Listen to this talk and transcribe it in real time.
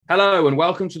Hello and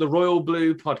welcome to the Royal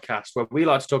Blue podcast, where we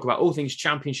like to talk about all things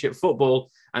Championship football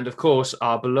and, of course,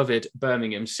 our beloved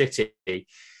Birmingham City.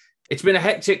 It's been a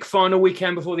hectic final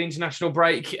weekend before the international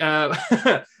break.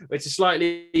 It's a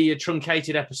slightly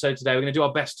truncated episode today. We're going to do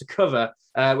our best to cover.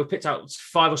 We've picked out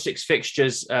 5 or 6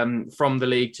 fixtures from the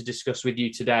league to discuss with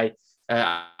you today.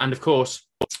 And, of course,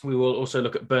 we will also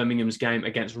look at Birmingham's game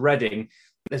against Reading.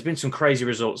 There's been some crazy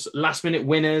results. Last-minute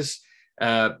winners,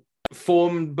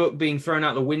 form book being thrown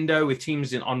out the window with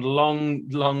teams on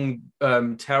long,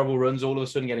 terrible runs, all of a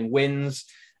sudden getting wins.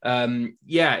 There's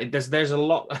a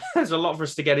lot for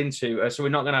us to get into, so we're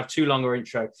not going to have too long an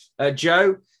intro.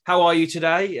 Joe, how are you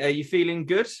today? Are you feeling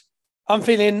good? I'm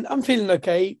feeling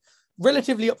okay.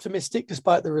 Relatively optimistic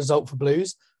despite the result for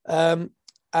Blues. There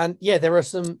are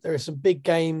some big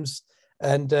games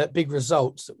and big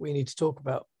results that we need to talk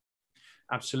about.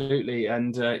 Absolutely.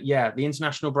 And the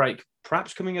international break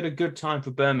perhaps coming at a good time for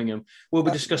Birmingham. We'll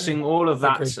be discussing all of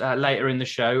that later in the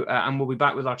show, and we'll be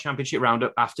back with our Championship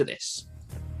roundup after this.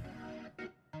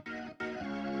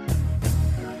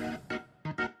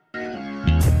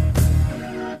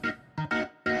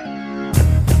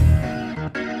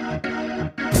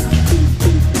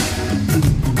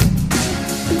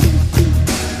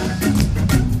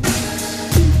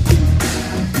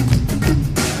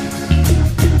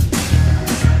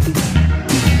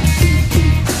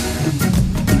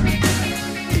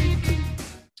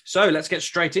 So let's get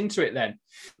straight into it then.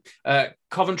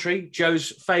 Coventry, Joe's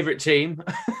favourite team,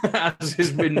 as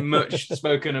has been much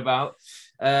spoken about.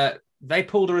 They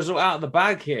pulled a result out of the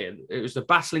bag here. It was the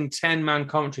battling 10-man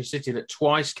Coventry City that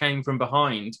twice came from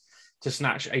behind to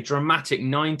snatch a dramatic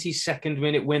 92nd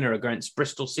minute winner against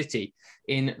Bristol City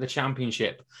in the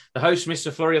Championship. The hosts missed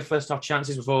a flurry of first-half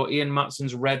chances before Ian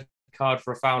Matson's red card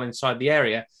for a foul inside the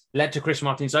area led to Chris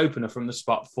Martin's opener from the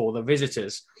spot for the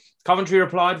visitors. Coventry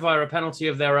replied via a penalty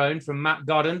of their own from Matt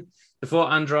Godden before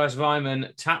Andreas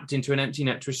Weimann tapped into an empty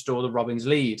net to restore the Robins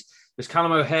lead. It was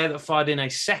Callum O'Hare that fired in a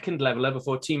second leveller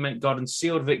before teammate Godden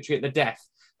sealed victory at the death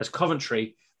as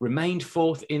Coventry remained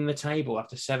fourth in the table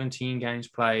after 17 games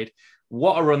played.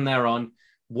 What a run they're on.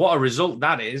 What a result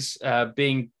that is,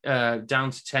 being down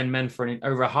to 10 men for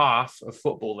over a half of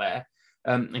football there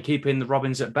and keeping the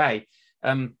Robins at bay.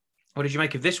 What did you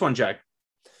make of this one, Joe?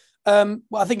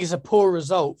 I think it's a poor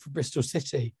result for Bristol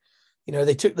City. You know,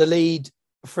 they took the lead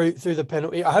through the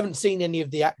penalty. I haven't seen any of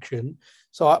the action,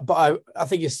 but I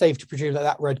think it's safe to presume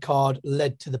that red card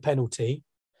led to the penalty.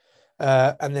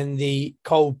 And then the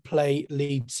Coldplay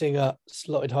lead singer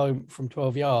slotted home from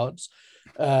 12 yards.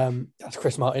 That's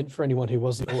Chris Martin, for anyone who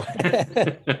wasn't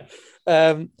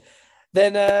aware.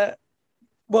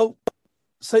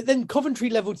 Then Coventry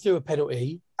levelled through a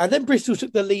penalty, and then Bristol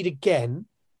took the lead again.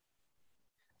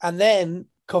 And then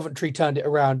Coventry turned it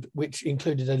around, which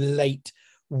included a late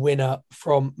winner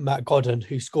from Matt Godden,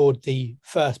 who scored the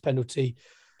first penalty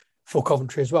for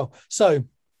Coventry as well. So,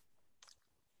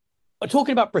 I'm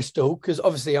talking about Bristol, because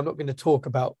obviously I'm not going to talk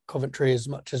about Coventry as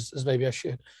much as maybe I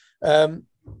should. I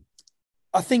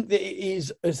think that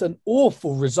it's an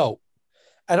awful result.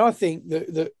 And I think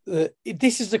that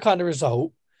this is the kind of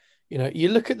result, you know, you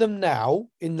look at them now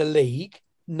in the league,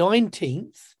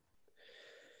 19th,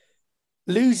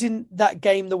 losing that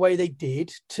game the way they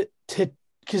did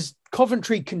because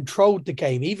Coventry controlled the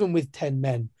game, even with 10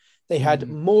 men. They had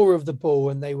more of the ball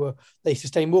and they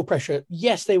sustained more pressure.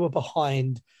 Yes, they were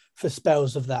behind for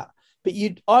spells of that, but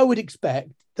I would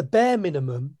expect the bare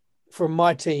minimum from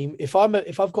my team, if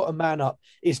I've got a man up,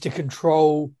 is to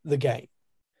control the game.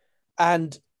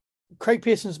 And Craig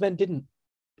Pearson's men didn't.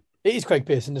 It is Craig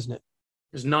Pearson, isn't it?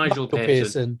 It's Nigel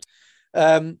Pearson.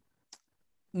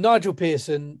 Nigel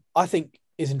Pearson, I think,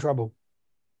 is in trouble.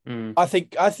 I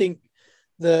think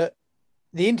the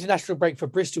international break for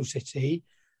Bristol City,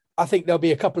 I think there'll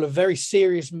be a couple of very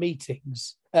serious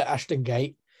meetings at Ashton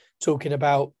Gate talking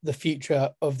about the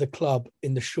future of the club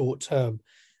in the short term.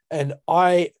 And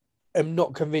I am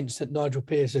not convinced that Nigel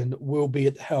Pearson will be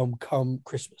at the helm come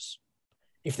Christmas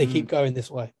if they keep going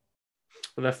this way.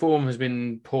 Well, their form has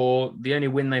been poor. The only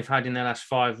win they've had in their last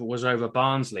 5 was over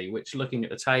Barnsley, which, looking at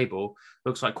the table,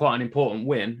 looks like quite an important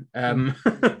win. And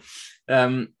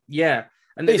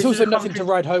it's also nothing to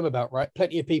write home about, right?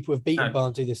 Plenty of people have beaten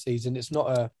Barnsley this season. It's not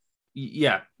a...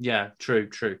 Yeah, true.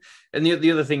 And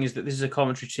the other thing is that this is a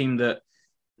Coventry team that,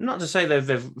 not to say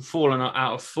they've fallen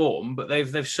out of form, but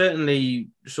they've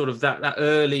certainly sort of that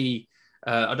early...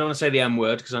 I don't want to say the M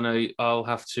word because I know I'll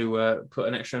have to put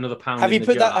another pound. Have you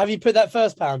put that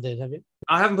first pound in? Have you?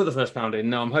 I haven't put the first pound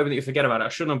in. No, I'm hoping that you forget about it. I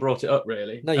shouldn't have brought it up,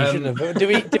 really. No, you shouldn't have. Do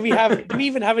we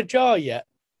even have a jar yet?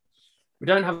 We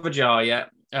don't have a jar yet.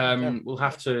 We'll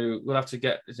have to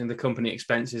get in the company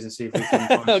expenses and see if we can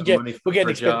find some money we'll get for an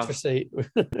a jar. expense receipt.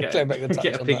 Claim back the tax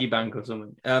get a piggy bank or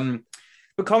something.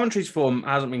 But Coventry's form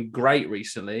hasn't been great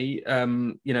recently.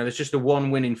 There's just a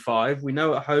 1 win in 5. We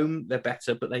know at home they're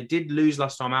better, but they did lose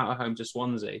last time out at home to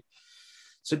Swansea.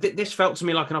 So this felt to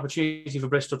me like an opportunity for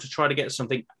Bristol to try to get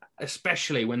something,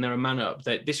 especially when they're a man up.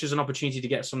 That this was an opportunity to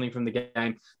get something from the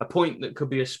game, a point that could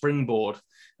be a springboard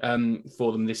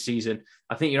for them this season.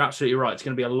 I think you're absolutely right. It's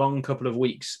going to be a long couple of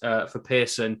weeks for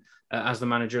Pearson as the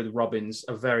manager of the Robins.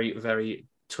 A very, very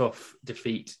tough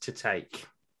defeat to take.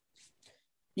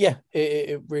 Yeah,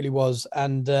 it really was.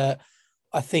 And I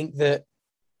think that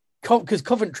because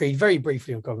Coventry, very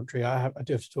briefly on Coventry, I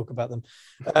do have to talk about them.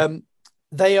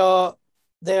 They are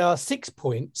 6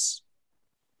 points.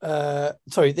 They're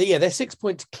 6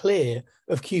 points clear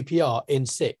of QPR in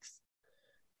 6th.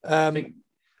 Have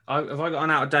I got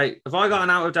an out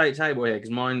of date table here? Because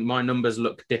my numbers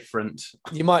look different.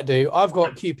 You might do. I've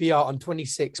got QPR on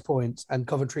 26 points and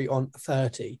Coventry on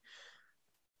 30.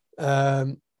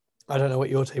 I don't know what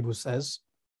your table says.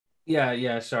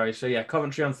 Yeah, sorry. So yeah,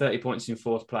 Coventry on 30 points in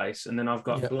 4th place, and then I've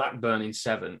got Blackburn in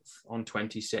 7th on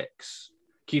 26.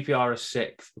 QPR is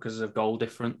 6th because of goal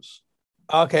difference.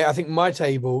 Okay, I think my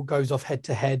table goes off head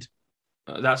to head.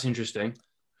 That's interesting.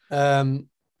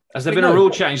 Has there been a rule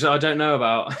change that I don't know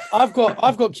about? I've got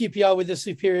QPR with a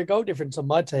superior goal difference on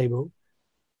my table.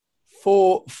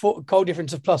 Four goal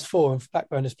difference of +4 and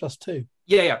Blackburn is +2.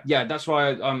 Yeah. That's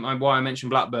why I mentioned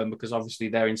Blackburn, because obviously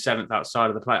they're in 7th outside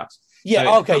of the playoffs. Yeah.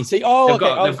 So okay. They've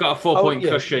got a 4-point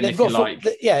cushion, if you like.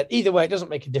 Either way, it doesn't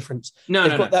make a difference.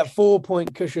 They've got that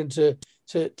 4-point cushion to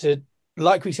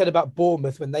like we said about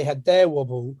Bournemouth when they had their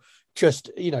wobble just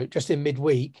in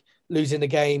midweek, losing the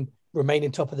game,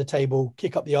 remaining top of the table,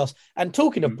 kick up the arse. And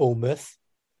talking of Bournemouth,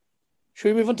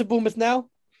 should we move on to Bournemouth now?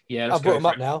 Yeah, I've brought them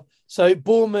up now. So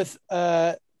Bournemouth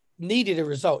needed a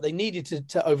result. They needed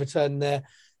to overturn their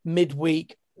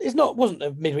midweek. Wasn't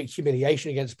a midweek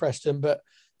humiliation against Preston, but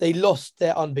they lost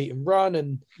their unbeaten run,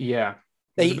 and they a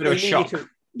bit of a shock.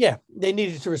 They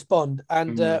needed to respond,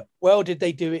 and did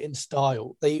they do it in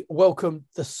style? They welcomed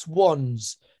the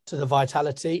Swans to the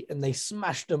Vitality, and they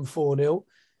smashed them 4-0.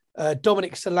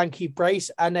 Dominic Solanke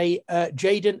brace and a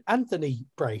Jaden Anthony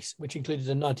brace, which included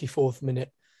a 94th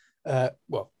minute.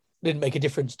 Didn't make a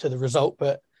difference to the result,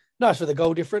 but nice for the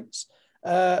goal difference.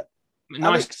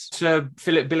 Nice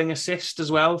Philip Billing assist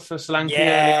as well for Solanke.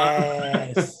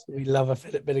 Yes, we love a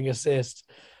Philip Billing assist.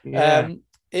 Yeah.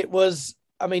 It was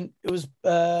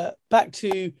back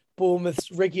to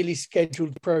Bournemouth's regularly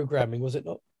scheduled programming, was it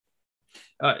not?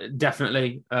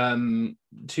 Definitely.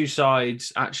 Two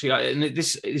sides, actually. And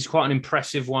this is quite an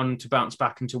impressive one to bounce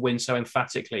back and to win so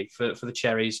emphatically for the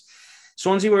Cherries.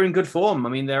 Swansea were in good form. I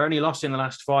mean, their only loss in the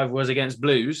last 5 was against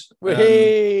Blues. So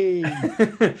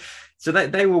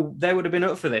they would have been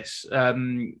up for this.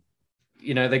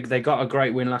 They got a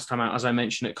great win last time out, as I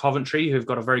mentioned, at Coventry, who've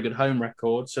got a very good home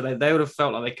record. So they would have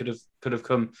felt like they could have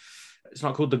come. It's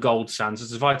not called the Gold Sands.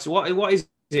 It's what is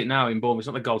it now in Bournemouth? It's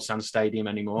not the Gold Sands Stadium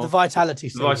anymore. The Vitality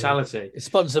Stadium. Vitality. It's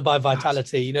sponsored by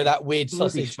Vitality. You know that weird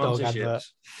sausage dog advert.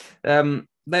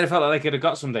 They'd have felt like they could have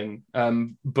got something,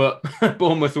 but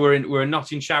Bournemouth were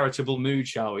not in charitable mood,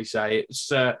 shall we say?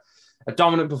 It's a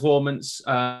dominant performance.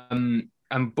 And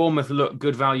Bournemouth look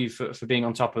good value for being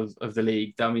on top of the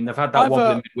league. I mean, they've had that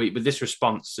wobble in midweek, but this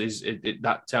response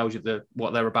that tells you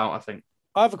what they're about, I think.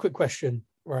 I have a quick question,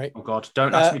 right? Oh God,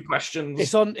 don't ask me questions.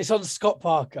 It's on Scott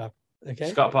Parker.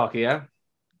 Okay. Scott Parker, yeah.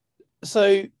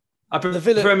 So I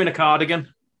prefer him in a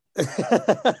cardigan.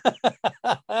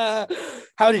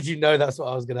 How did you know that's what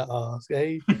I was going to ask?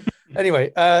 Eh?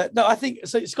 Anyway, no, I think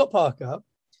so. Scott Parker.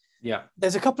 Yeah.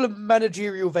 There's a couple of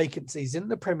managerial vacancies in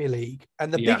the Premier League,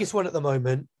 and the biggest one at the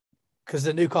moment, because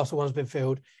the Newcastle one's been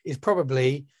filled, is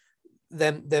probably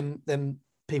them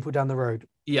people down the road.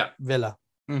 Yeah. Villa.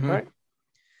 Mm-hmm. Right.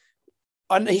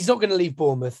 And he's not going to leave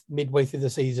Bournemouth midway through the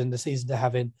season they're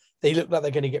having. They look like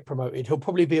they're going to get promoted. He'll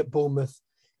probably be at Bournemouth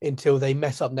until they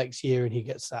mess up next year and he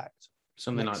gets sacked.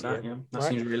 Something like that, yeah. That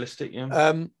seems realistic,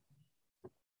 yeah.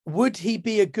 Would he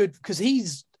be a good... Because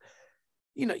he's...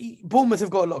 Bournemouth have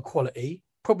got a lot of quality,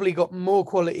 probably got more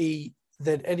quality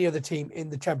than any other team in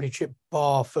the Championship,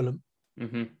 bar Fulham.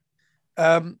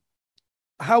 Mm-hmm.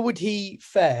 How would he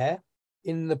fare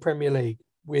in the Premier League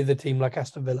with a team like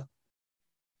Aston Villa?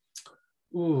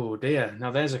 Oh, dear.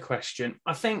 Now, there's a question.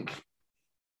 I think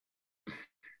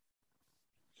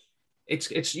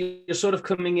it's you're sort of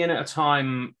coming in at a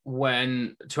time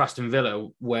to Aston Villa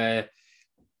where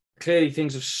clearly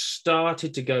things have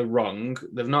started to go wrong.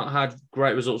 They've not had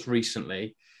great results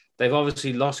recently. They've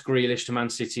obviously lost Grealish to Man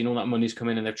City and all that money's come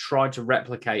in, and they've tried to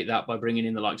replicate that by bringing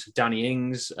in the likes of Danny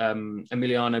Ings,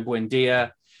 Emiliano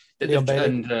Buendia,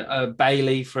 and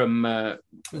Bailey from Leverkusen.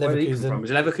 Where did he come from?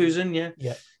 Is it Leverkusen? Yeah.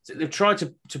 Yeah. So they've tried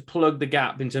to plug the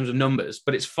gap in terms of numbers,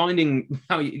 but it's finding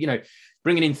how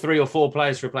bringing in 3 or 4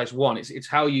 players to replace one. It's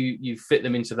how you fit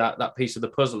them into that piece of the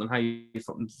puzzle and how you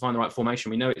find the right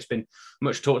formation. We know it's been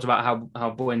much talked about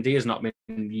how Buendia has not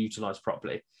been utilised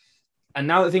properly. And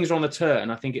now that things are on the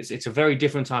turn, I think it's a very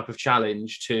different type of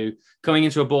challenge to coming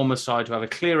into a Bournemouth side to have a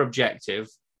clear objective,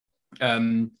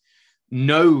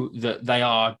 know that they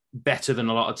are better than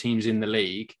a lot of teams in the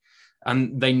league,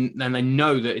 and they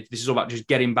know that this is all about just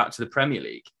getting back to the Premier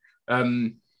League.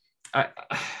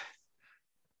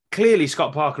 Clearly,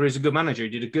 Scott Parker is a good manager.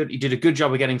 He did a good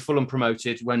job of getting Fulham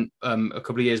promoted when a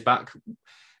couple of years back.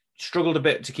 Struggled a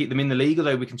bit to keep them in the league,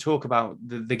 although we can talk about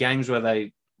the games where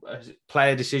they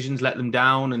player decisions let them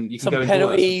down, and you can go into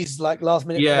penalties like last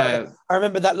minute. Yeah, I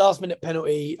remember that last minute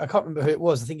penalty. I can't remember who it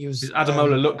was. I think it was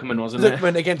Ademola Lookman, wasn't it?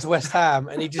 Lookman against West Ham,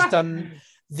 and he just done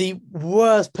the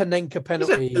worst Panenka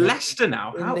penalty. He's at Leicester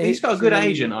now. He's got a good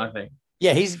agent, I think.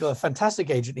 Yeah, he's got a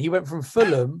fantastic agent. He went from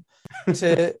Fulham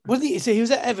to so he was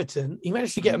at Everton. He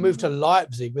managed to get a move to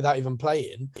Leipzig without even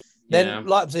playing. Then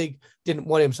Leipzig didn't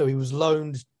want him, so he was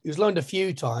loaned. He was loaned a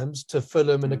few times to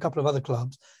Fulham and a couple of other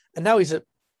clubs, and now he's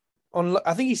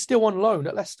I think he's still on loan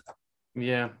at Leicester.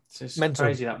 Yeah, it's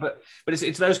crazy that, but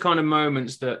it's those kind of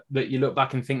moments that you look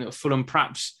back and think that Fulham,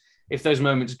 perhaps if those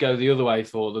moments go the other way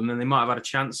for them, then they might have had a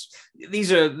chance.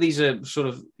 These are sort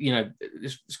of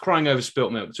it's crying over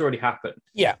spilt milk. It's already happened.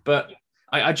 Yeah, but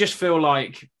I just feel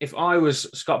like if I was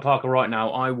Scott Parker right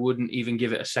now, I wouldn't even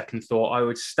give it a second thought. I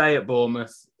would stay at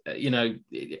Bournemouth.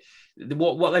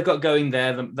 What they've got going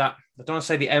there, that I don't want to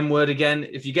say the M word again.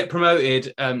 If you get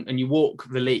promoted and you walk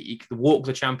the league, walk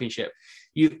the championship,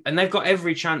 and they've got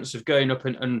every chance of going up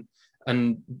and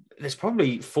there's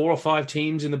probably 4 or 5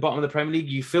 teams in the bottom of the Premier League.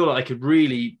 You feel like they could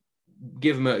really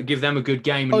give them a good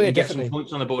game and get some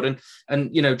points on the board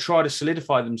and try to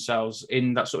solidify themselves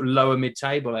in that sort of lower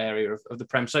mid-table area of the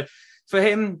Prem. So for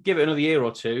him, give it another year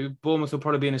or two. Bournemouth will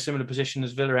probably be in a similar position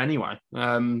as Villa anyway.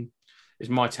 Is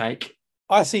my take.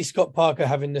 I see Scott Parker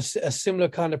having a similar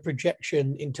kind of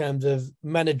projection in terms of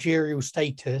managerial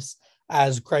status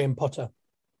as Graham Potter.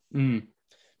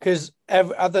 Because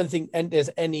I don't think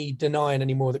there's any denying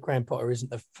anymore that Graham Potter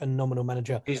isn't a phenomenal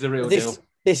manager. He's the real deal.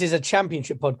 This is a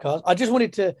championship podcast. I just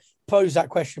wanted to pose that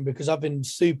question because I've been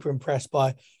super impressed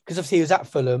because obviously he was at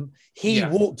Fulham. He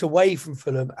walked away from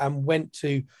Fulham and went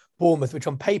to Bournemouth, which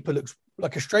on paper looks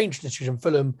like a strange decision.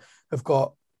 Fulham have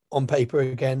got, on paper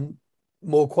again,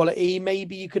 more quality.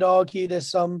 Maybe you could argue there's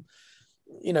some,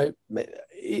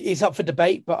 it's up for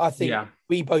debate, but I think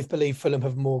we both believe Fulham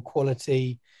have more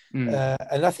quality.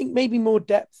 And I think maybe more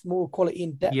depth, more quality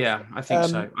in depth. Yeah, I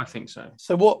think so.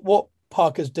 So what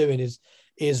Parker's doing is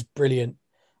brilliant.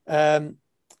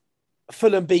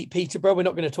 Fulham beat Peterborough. We're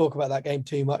not going to talk about that game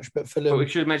too much, but Fulham. But we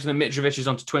should mention that Mitrovic is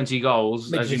on to 20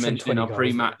 goals, as you mentioned in our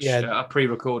pre-match, our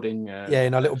pre-recording.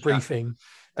 In our little briefing.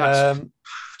 That's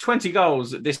 20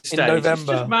 goals at this stage. In November.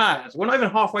 It's just mad. We're not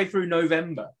even halfway through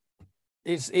November.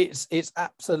 It's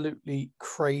absolutely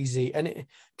crazy. And do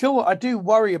you know what? I do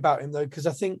worry about him, though, because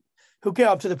I think he'll get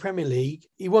up to the Premier League.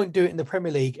 He won't do it in the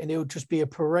Premier League, and he'll just be a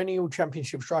perennial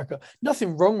championship striker.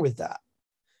 Nothing wrong with that.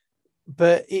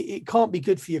 But it can't be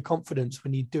good for your confidence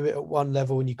when you do it at one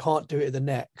level and you can't do it at the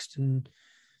next. And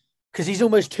because he's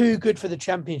almost too good for the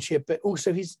championship, but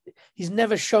also he's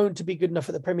never shown to be good enough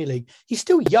at the Premier League. He's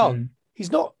still young.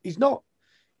 He's not,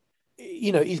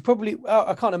 he's probably,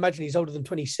 I can't imagine he's older than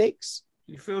 26.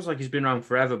 He feels like he's been around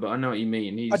forever, but I know what you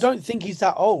mean. I don't think he's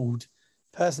that old,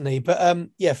 personally. But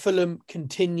Fulham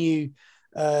continue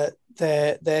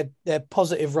their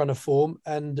positive run of form.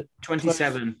 And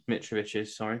 27, Mitrovic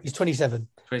is, sorry. He's 27.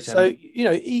 So,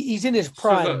 he's in his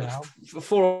prime now.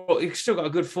 He's still got a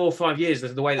good 4 or 5 years,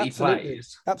 the way that he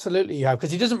plays. Absolutely, you have,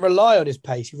 because he doesn't rely on his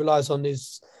pace. He relies on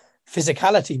his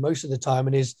physicality most of the time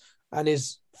and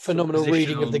his phenomenal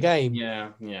reading of the game.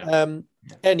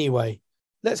 Anyway,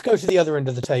 let's go to the other end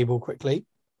of the table quickly.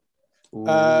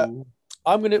 First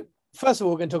of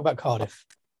all, we're going to talk about Cardiff.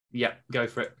 Yeah, go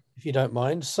for it. If you don't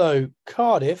mind. So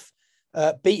Cardiff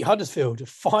beat Huddersfield.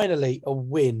 Finally, a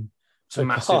win. It's a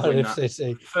massive win.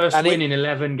 City. First win in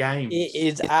 11 games. It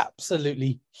is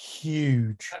absolutely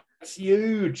huge. That's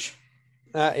huge.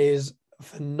 That is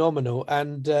phenomenal.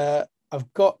 And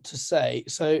I've got to say,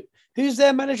 so who's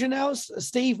their manager now?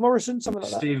 Steve Morrison, something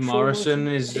like that? Steve Morrison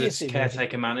is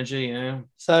caretaker manager, yeah.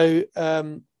 So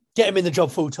get him in the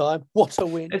job full time. What a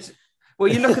win.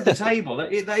 Well, you look at the table.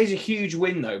 That is a huge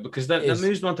win, though, because that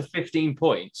moves on to 15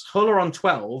 points. Hull are on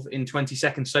 12 in 20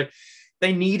 seconds. So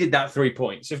they needed that 3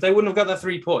 points. If they wouldn't have got that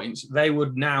 3 points, they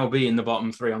would now be in the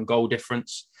bottom three on goal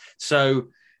difference. So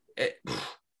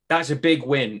that's a big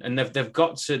win, and they've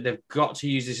got to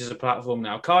use this as a platform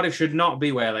now. Cardiff should not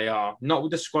be where they are, not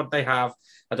with the squad they have.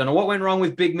 I don't know what went wrong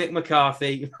with Big Mick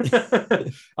McCarthy.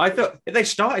 I thought they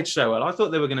started so well. I thought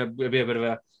they were going to be a bit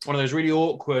of one of those really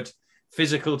awkward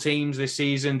physical teams this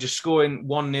season, just scoring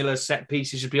 1-0 as set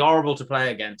pieces should be horrible to play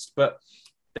against, but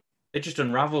they just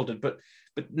unravelled it. But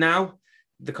now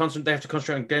they have to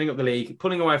concentrate on getting up the league,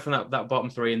 pulling away from that bottom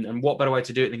three, and what better way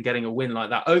to do it than getting a win like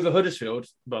that over Huddersfield,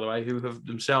 by the way, who have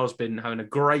themselves been having a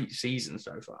great season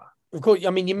so far. Of course,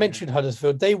 I mean, you mentioned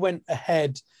Huddersfield. They went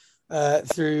ahead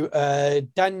through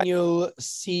Daniel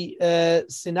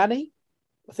Sinani.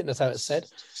 I think that's how it's said.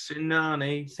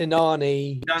 Sinani.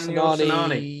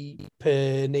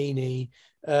 Panini.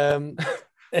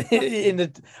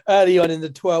 Early on in the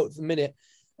 12th minute.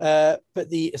 But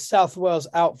the South Wales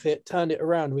outfit turned it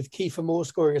around with Kiefer Moore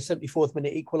scoring a 74th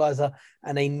minute equaliser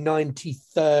and a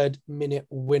 93rd minute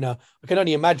winner. I can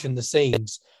only imagine the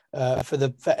scenes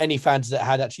for any fans that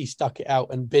had actually stuck it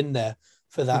out and been there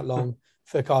for that long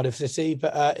for Cardiff City.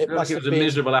 But it was a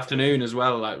miserable afternoon as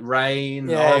well, like rain,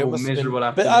 horrible, miserable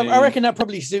afternoon. But I reckon that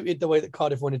probably suited the way that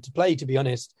Cardiff wanted to play, to be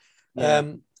honest. Yeah.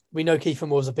 We know Kiefer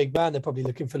Moore's a big man. They're probably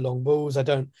looking for long balls. I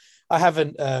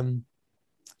haven't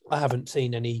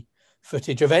seen any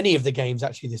footage of any of the games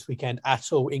actually this weekend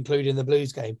at all, including the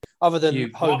Blues game, other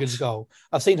than Hogan's goal.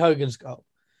 I've seen Hogan's goal.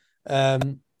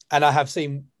 And I have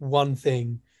seen one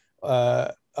thing,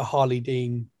 a Harley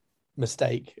Dean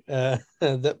mistake that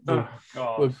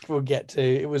we'll get to.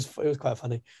 It was quite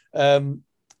funny.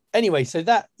 Anyway, so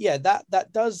that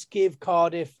does give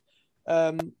Cardiff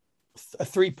a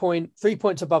 3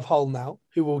 points above Hull now,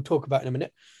 who we'll talk about in a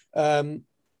minute.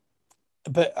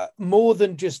 But more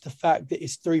than just the fact that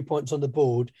it's 3 points on the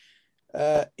board,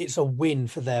 it's a win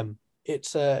for them.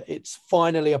 It's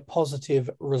finally a positive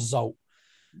result.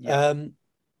 Yeah.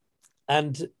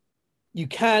 And you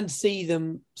can see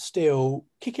them still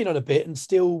kicking on a bit and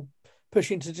still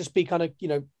pushing to just be kind of,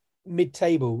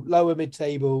 lower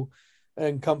mid-table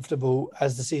and comfortable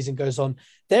as the season goes on.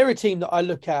 They're a team that I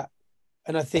look at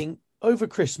and I think over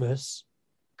Christmas,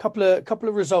 couple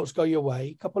of results go your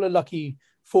way, couple of lucky,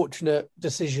 fortunate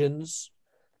decisions.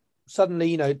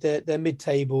 Suddenly, they're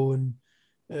mid-table and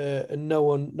no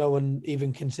one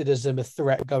even considers them a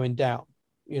threat going down.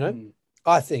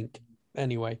 I think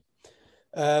anyway.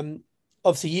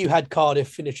 Obviously, you had Cardiff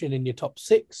finishing in your top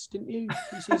 6, didn't you?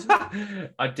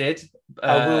 I did.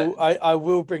 I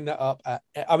will bring that up. I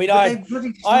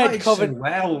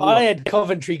had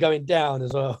Coventry going down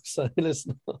as well. So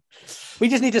we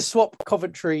just need to swap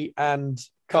Coventry and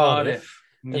Cardiff.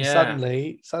 And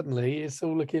suddenly it's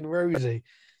all looking rosy.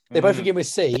 They both begin with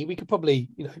C. We could probably,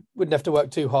 wouldn't have to work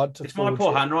too hard to. It's my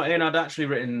poor handwriting. I'd actually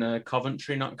written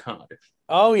Coventry, not Cardiff.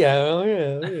 Oh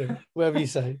yeah. Whatever you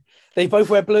say. They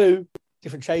both wear blue.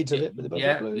 Different shades of it, but they both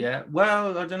wear blue. Yeah.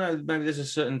 Well, I don't know. Maybe there's a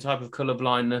certain type of colour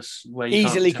blindness where you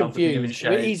easily can't confused.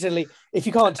 If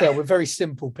you can't tell, we're very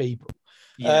simple people.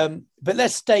 Yeah. But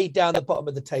let's stay down the bottom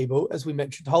of the table, as we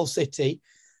mentioned. Hull City,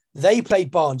 they played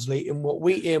Barnsley in what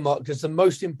we earmarked as the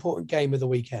most important game of the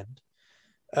weekend.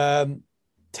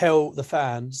 Tell the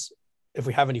fans, if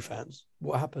we have any fans,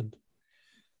 what happened.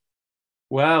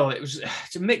 Well, it's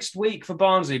a mixed week for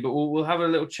Barnsley, but we'll have a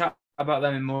little chat about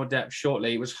them in more depth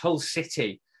shortly. It was Hull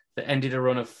City that ended a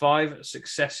run of 5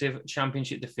 successive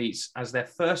championship defeats as their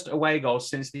first away goal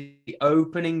since the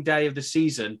opening day of the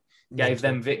season gave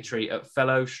them victory at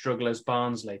fellow strugglers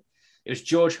Barnsley. It was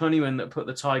George Honeyman that put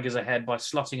the Tigers ahead by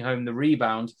slotting home the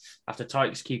rebound after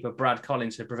Tykes keeper Brad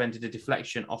Collins had prevented a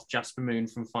deflection off Jasper Moon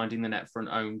from finding the net for an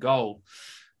own goal.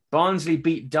 Barnsley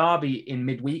beat Derby in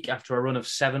midweek after a run of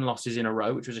 7 losses in a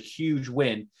row, which was a huge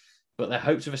win. But their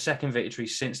hopes of a second victory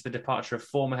since the departure of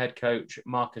former head coach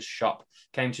Marcus Schopp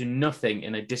came to nothing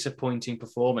in a disappointing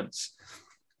performance.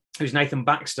 It was Nathan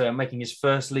Baxter making his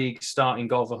first league starting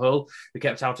goal for Hull, who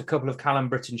kept out a couple of Callum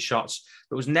Britton shots,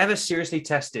 but was never seriously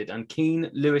tested, and keen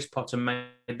Lewis Potter made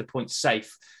the point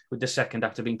safe with the second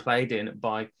after being played in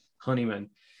by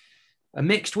Honeyman. A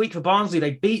mixed week for Barnsley.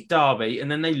 They beat Derby and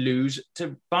then they lose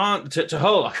to Hull.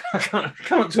 I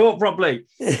can't talk properly.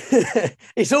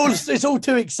 It's all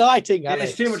too exciting, Alex.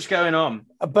 There's too much going on.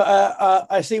 But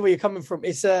I see where you're coming from.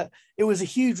 It was a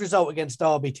huge result against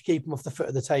Derby to keep them off the foot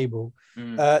of the table.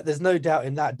 There's no doubt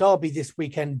in that. Derby this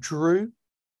weekend drew,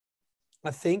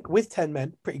 I think, with 10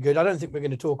 men. Pretty good. I don't think we're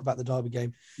going to talk about the Derby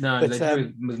game. No, they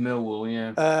drew with Millwall,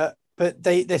 yeah. but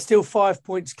they're still 5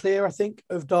 points clear, I think,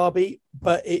 of Derby.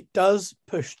 But it does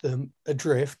push them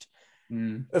adrift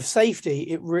of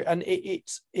safety.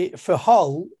 It's for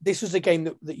Hull. This was a game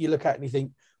that you look at and you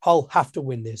think Hull have to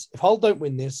win this. If Hull don't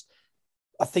win this,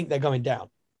 I think they're going down.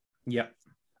 Yeah.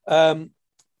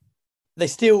 They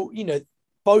still,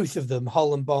 both of them,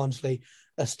 Hull and Barnsley,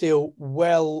 are still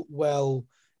well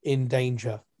in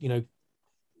danger.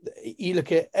 You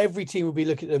look at every team will be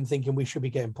looking at them thinking we should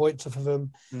be getting points off of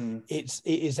them. It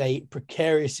is a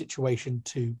precarious situation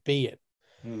to be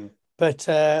in. But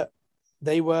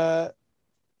they were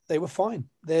fine.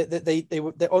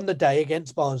 They're on the day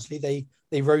against Barnsley.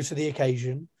 They rose to the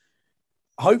occasion.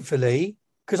 Hopefully,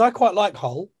 because I quite like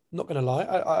Hull. I'm not going to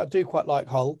lie, I do quite like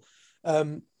Hull.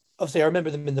 Obviously, I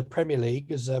remember them in the Premier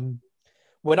League as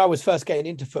when I was first getting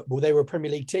into football, they were a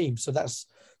Premier League team. So that's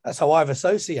how I've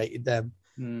associated them.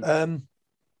 And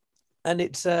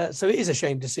it's so it is a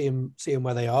shame to see them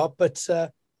where they are. But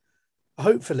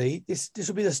hopefully, this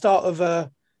will be the start of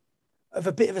a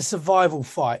bit of a survival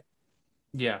fight.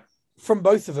 Yeah, from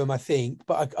both of them, I think.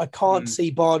 But I can't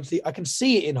see Barnsley. I can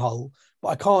see it in Hull, but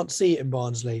I can't see it in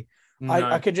Barnsley. No.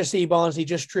 I could just see Barnsley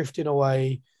just drifting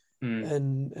away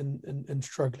and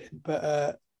struggling.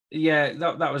 But yeah,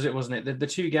 that was it, wasn't it? The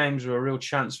two games were a real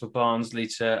chance for Barnsley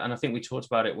to, and I think we talked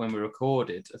about it when we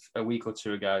recorded a week or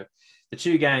two ago. The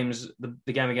two games,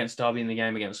 the game against Derby and the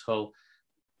game against Hull,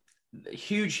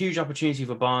 huge opportunity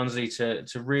for Barnsley to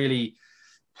really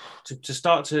to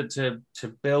start to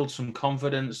build some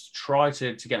confidence, try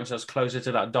to get themselves closer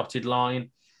to that dotted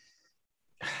line.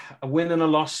 A win and a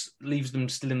loss leaves them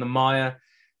still in the mire.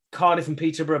 Cardiff and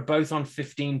Peterborough both on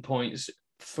 15 points.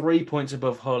 3 points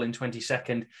above Hull in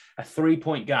 22nd. A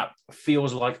 3-point gap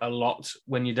feels like a lot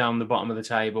when you're down the bottom of the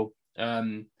table.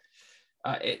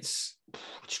 It's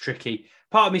tricky.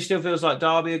 Part of me still feels like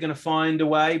Derby are going to find a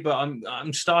way, but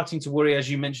I'm starting to worry, as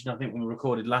you mentioned, I think when we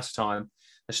recorded last time,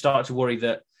 I start to worry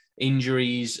that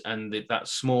injuries and that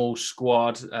small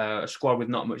squad, a squad with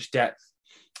not much depth,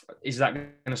 is that going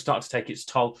to start to take its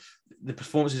toll? The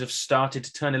performances have started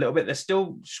to turn a little bit. They're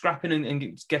still scrapping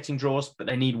and getting draws, but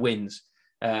they need wins.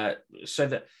 So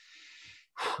that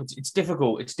it's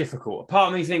difficult. It's difficult. Part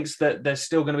of me thinks that there's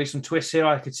still going to be some twists here.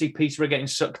 I could see Peterborough getting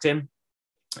sucked in,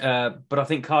 but I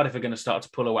think Cardiff are going to start to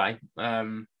pull away.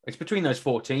 It's between those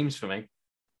four teams for me,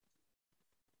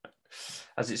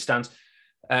 as it stands.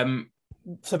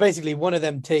 So basically, one of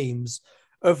them teams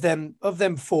of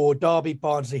them four: Derby,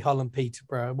 Barnsley, Hull, and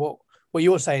Peterborough. What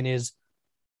you're saying is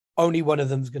only one of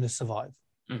them's going to survive.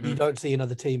 Mm-hmm. You don't see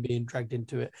another team being dragged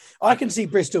into it. I can see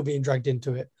Bristol being dragged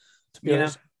into it, to be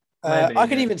honest. Maybe, I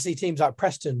can even see teams like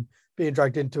Preston being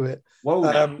dragged into it.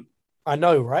 Whoa, I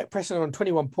know, right? Preston are on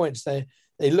 21 points. They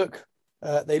look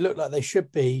like they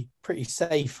should be pretty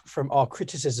safe from our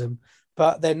criticism,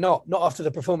 but they're not. Not after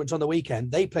the performance on the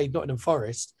weekend. They played Nottingham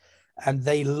Forest and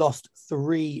they lost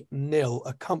 3-0,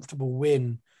 a comfortable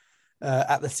win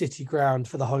at the City Ground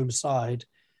for the home side.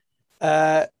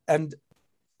 And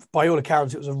by all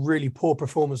accounts, it was a really poor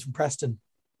performance from Preston.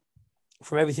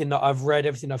 From everything that I've read,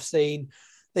 everything I've seen,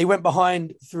 they went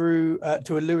behind through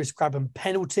to a Lewis Grabban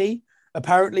penalty.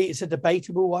 Apparently, it's a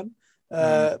debatable one,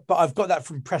 but I've got that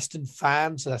from Preston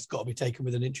fans, so that's got to be taken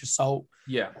with an inch of salt.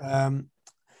 Yeah.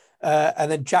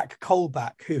 And then Jack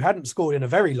Colback, who hadn't scored in a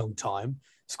very long time,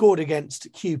 scored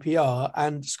against QPR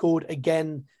and scored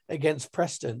again against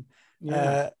Preston.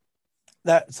 Yeah.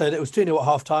 So that was 2-0 at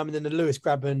half time, and then the Lewis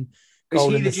Grabban. Is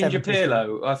he the Ginger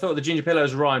Pirlo? I thought the Ginger Pirlo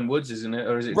is Ryan Woods, isn't it?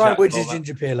 Or is it Ryan Woods is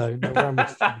Ginger Pirlo? No, Ryan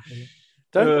Woods is Ginger Pirlo.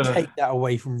 Don't take that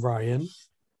away from Ryan.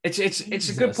 It's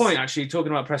a good point, actually,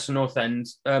 talking about Preston North End.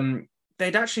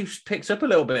 They'd actually picked up a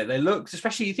little bit. They looked,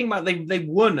 especially you think about they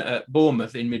won at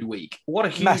Bournemouth in midweek. What a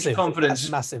huge confidence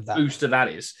booster that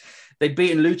is. They'd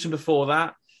beaten Luton before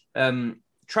that.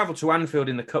 Travelled to Anfield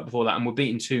in the Cup before that and were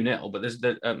beaten 2-0. But they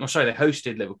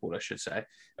hosted Liverpool, I should say,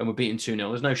 and were beaten 2-0.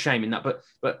 There's no shame in that.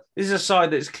 But this is a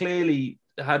side that's clearly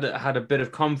had a bit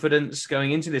of confidence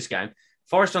going into this game.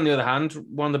 Forest, on the other hand,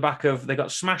 won the back of, they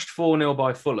got smashed 4-0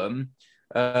 by Fulham,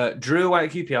 drew away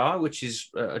at QPR, which is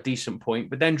a decent point,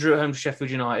 but then drew at home to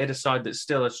Sheffield United, a side that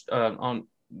still haven't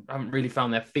really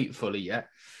found their feet fully yet.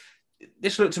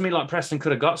 This looked to me like Preston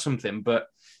could have got something, but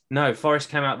no, Forest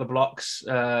came out the blocks.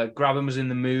 Grabban was in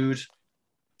the mood.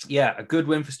 Yeah, a good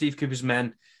win for Steve Cooper's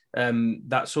men.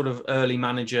 That sort of early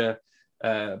manager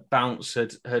bounce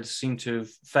had seemed to have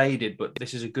faded, but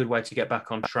this is a good way to get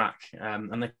back on track.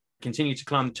 And they continue to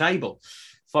climb the table.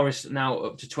 Forest now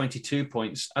up to 22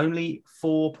 points, only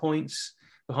 4 points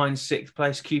behind sixth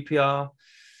place QPR.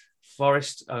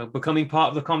 Forest becoming part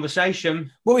of the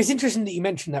conversation. Well, it's interesting that you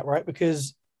mentioned that, right?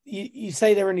 Because you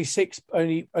say they're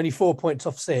only 4 points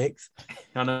off sixth.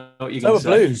 I know what you're So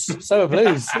going to say. So are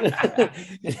Blues.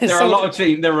 There are a lot of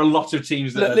teams. There are a lot of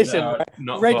teams that listen, are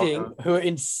not Reading, far. who are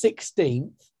in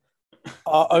 16th,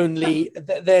 are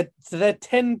they're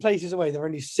 10 places away. They're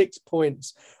only 6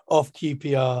 points off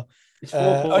QPR. It's 4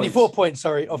 points. Only 4 points,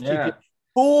 sorry, off QPR.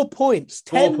 4 points.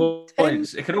 4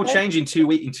 points. It can all change in 2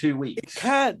 weeks. It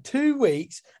can 2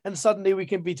 weeks, and suddenly we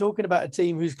can be talking about a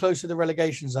team who's close to the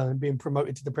relegation zone being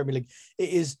promoted to the Premier League. It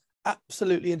is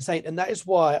absolutely insane, and that is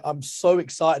why I'm so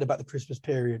excited about the Christmas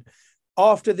period.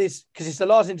 After this, because it's the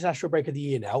last international break of the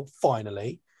year now,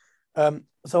 finally.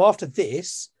 So after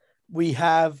this, we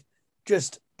have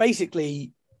just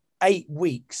basically 8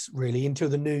 weeks really until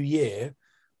the new year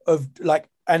of like,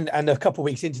 and a couple of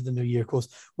weeks into the new year, of course,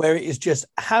 where it is just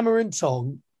hammer and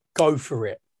tong, go for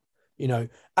it. You know,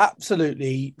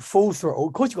 absolutely full throttle.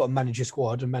 Of course, you've got to manage your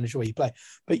squad and manage the way you play,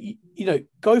 but you know,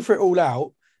 go for it all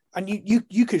out, and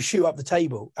you could shoot up the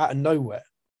table out of nowhere.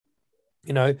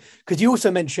 You know, because you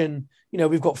also mentioned, you know,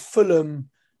 we've got Fulham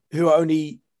who are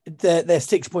only they're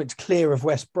 6 points clear of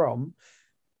West Brom.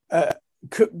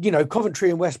 You know, Coventry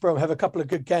and West Brom have a couple of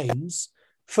good games.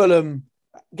 Fulham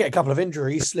get a couple of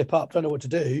injuries, slip up, don't know what to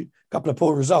do, a couple of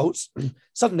poor results.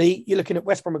 Suddenly, you're looking at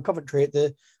West Brom and Coventry at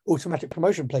the automatic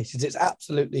promotion places. It's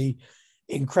absolutely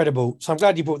incredible. So I'm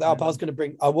glad you brought that up. I was going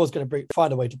to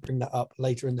find a way to bring that up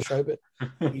later in the show, but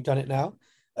you've done it now.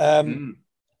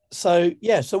 So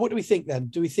yeah. So what do we think then?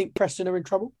 Do we think Preston are in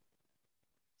trouble?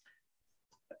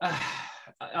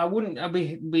 I wouldn't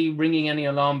be ringing any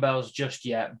alarm bells just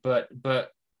yet, but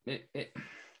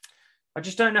I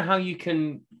just don't know how you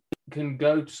can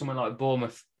go to somewhere like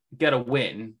Bournemouth, get a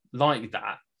win like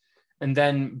that, and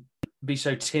then be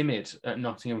so timid at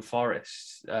Nottingham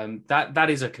Forest. That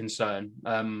is a concern.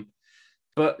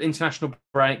 But international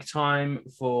break time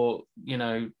for, you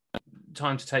know,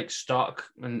 time to take stock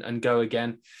and go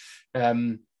again.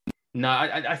 No,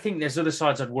 I think there's other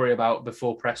sides I'd worry about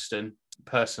before Preston,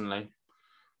 personally.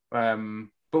 But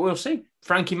we'll see.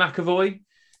 Frankie McAvoy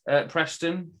at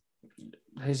Preston.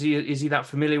 Is he that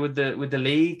familiar with the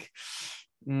league?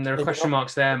 There are question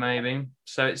marks there, maybe.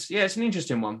 So it's an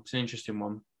interesting one. It's an interesting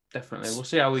one. Definitely. We'll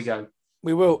see how we go.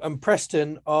 We will. And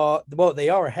Preston they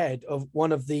are ahead of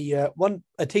one of the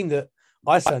a team that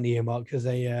I certainly earmark as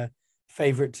a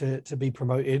favourite to be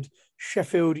promoted,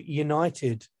 Sheffield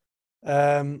United.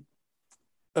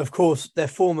 Of course, their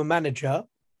former manager,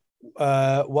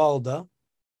 Wilder,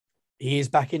 he is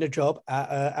back in a job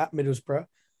at Middlesbrough,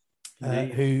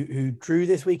 who drew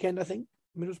this weekend, I think.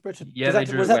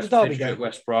 Middlesbrough. Was that the Derby game?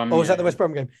 West Brom. Or was that the West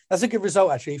Brom game? That's a good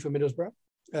result actually for Middlesbrough.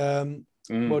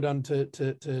 Well done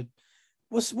to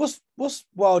what's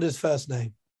Wilder's first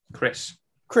name? Chris.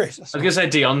 I was going to say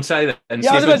Deontay then.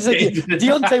 Yeah, I was about to say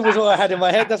Deontay was what I had in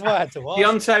my head. That's why I had to ask.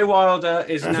 Deontay Wilder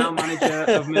is now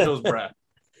manager of Middlesbrough.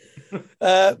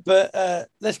 But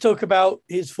let's talk about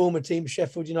his former team,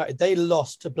 Sheffield United. They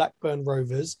lost to Blackburn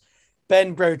Rovers.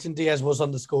 Ben Brereton Diaz was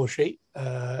on the score sheet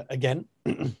again.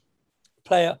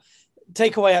 Player,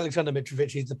 take away Alexander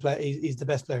Mitrovic. He's the player. He's the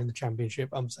best player in the Championship.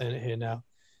 I'm saying it here now.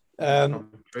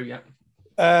 True,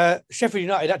 yeah. Sheffield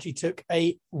United actually took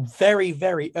a very,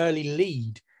 very early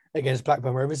lead against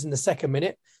Blackburn Rovers in the second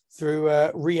minute through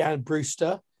Rhian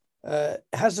Brewster.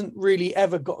 Hasn't really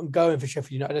ever gotten going for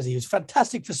Sheffield United, has he? He was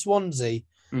fantastic for Swansea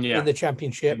in the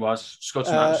Championship. He was. Scored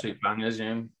some absolute bangers,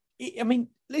 yeah. I mean,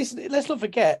 listen, let's not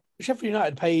forget, Sheffield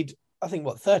United paid, I think,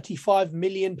 £35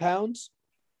 million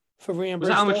for Rhian Brewster. Was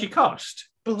that how much he cost?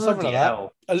 Something like that.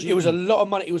 It was a lot of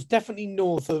money. It was definitely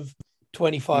north of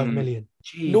 25 million.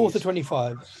 Jeez. North of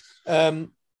 25. I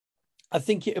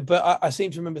think but I seem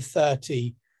to remember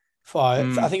 35.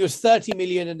 I think it was 30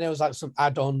 million, and there was like some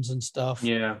add-ons and stuff.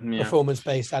 Yeah.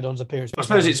 Performance-based add-ons, appearance. I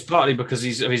suppose it's partly because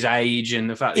of his age and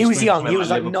the fact he was young. He was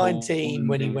like 19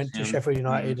 when he went to Sheffield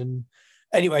United. And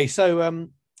anyway, so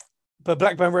but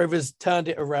Blackburn Rovers turned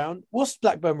it around. What's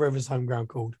Blackburn Rovers' home ground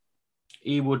called?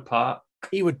 Ewood Park.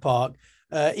 Ewood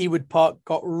Park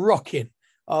got rocking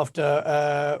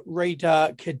after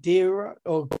Radar Khedira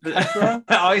or Khadra?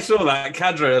 I saw that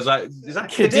Khadra. I was like, is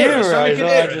that Khedira?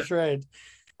 I just read.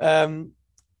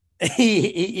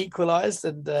 He equalised,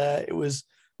 and it was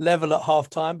level at half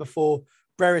time before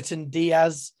Brereton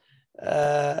Diaz.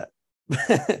 It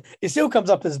still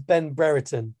comes up as Ben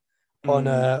Brereton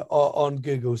on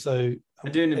Google. So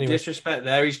I'm doing him disrespect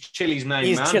there. He's Chile's name.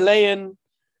 He's Chilean.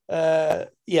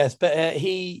 Yes, but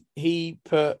he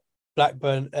put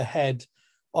Blackburn ahead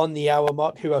on the hour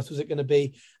mark. Who else was it going to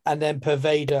be? And then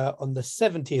Pervada on the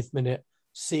 70th minute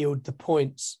sealed the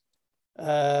points.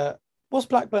 What's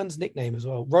Blackburn's nickname as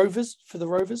well? Rovers for the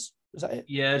Rovers? Was that it?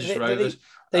 Yeah, just Did Rovers.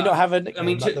 they not have a nickname? I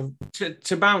mean,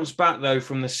 to bounce back though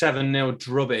from the 7-0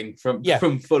 drubbing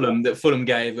from Fulham that Fulham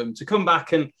gave them, to come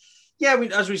back and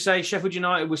as we say, Sheffield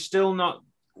United, we're still not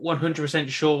 100%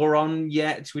 sure on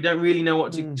yet. We don't really know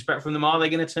what to expect from them. Are they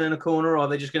going to turn a corner, or are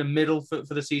they just going to middle for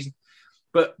the season?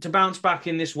 But to bounce back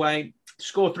in this way,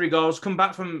 score 3 goals, come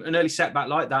back from an early setback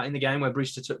like that in the game where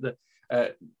Brewster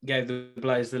gave the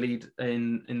Blaze the lead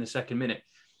in the second minute.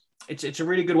 It's a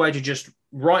really good way to just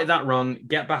right that wrong,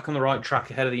 get back on the right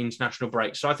track ahead of the international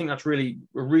break. So I think that's really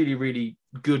a really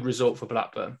good result for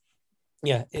Blackburn.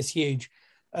 Yeah, it's huge.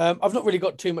 I've not really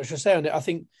got too much to say on it. I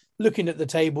think looking at the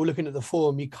table, looking at the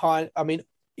form,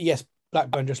 yes,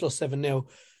 Blackburn just lost 7-0,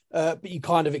 but you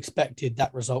kind of expected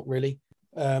that result, really.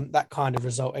 That kind of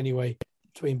result anyway,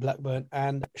 between Blackburn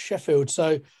and Sheffield.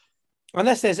 So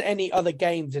unless there's any other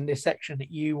games in this section that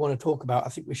you want to talk about, I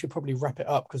think we should probably wrap it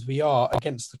up because we are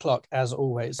against the clock as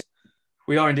always.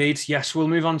 We are indeed. Yes, we'll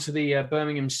move on to the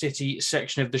Birmingham City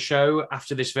section of the show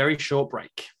after this very short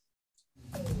break.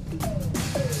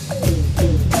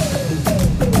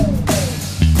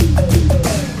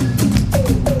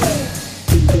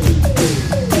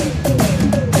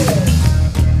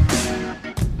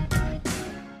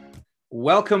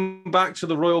 Welcome back to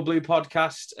the Royal Blue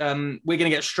podcast. We're going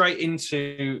to get straight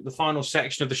into the final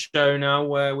section of the show now,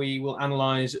 where we will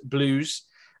analyse Blues,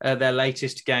 their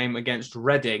latest game against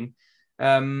Reading.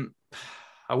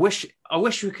 I wish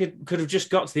we could have just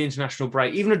got to the international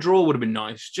break. Even a draw would have been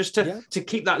nice, just to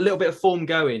keep that little bit of form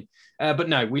going. But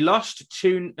no, we lost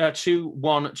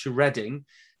 2-1 to Reading.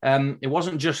 It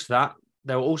wasn't just that.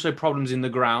 There were also problems in the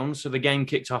ground, so the game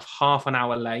kicked off half an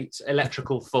hour late.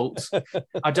 Electrical faults.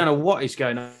 I don't know what is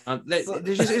going on. There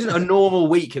just isn't a normal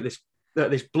week at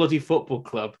this bloody football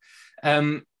club.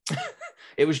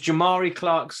 It was Jamari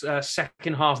Clark's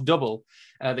second half double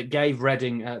that gave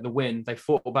Reading the win. They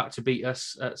fought back to beat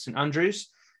us at St Andrews.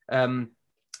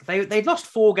 They'd lost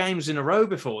 4 games in a row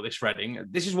before this, Reading.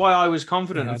 This is why I was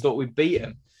confident and thought we'd beat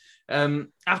them.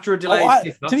 After a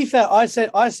delay, to be fair, I said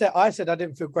I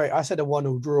didn't feel great. I said a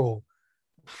 1-1 draw.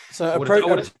 So I would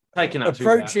have taken that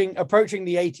approaching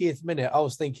the 80th minute, I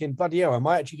was thinking, bloody hell, am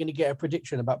I actually going to get a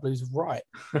prediction about Blues right?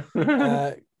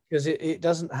 Because it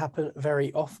doesn't happen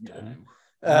very often.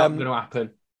 Not going to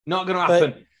happen. Not going to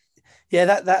happen. But, yeah,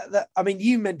 that. I mean,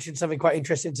 you mentioned something quite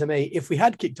interesting to me. If we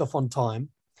had kicked off on time,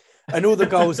 and all the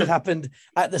goals had happened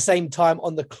at the same time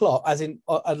on the clock, as in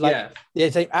the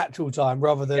same actual time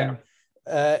rather than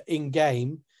in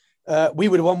game, we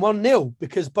would have won 1-0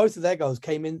 because both of their goals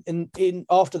came in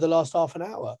after the last half an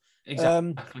hour.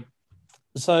 Exactly.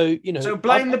 So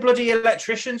blame the bloody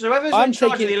electricians. Whoever's in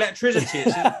charge of the electricity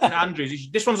at St Andrews.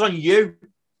 This one's on you.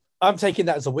 I'm taking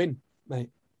that as a win, mate.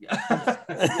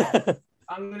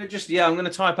 I'm gonna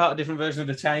type out a different version of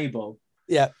the table.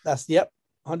 Yeah,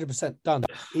 100% done.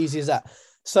 Easy as that.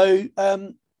 So,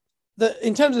 in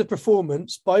terms of the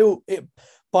performance, by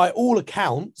all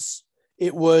accounts,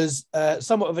 it was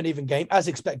somewhat of an even game. As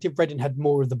expected, Reading had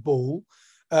more of the ball,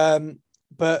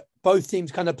 but both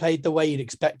teams kind of played the way you'd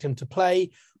expect them to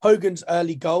play. Hogan's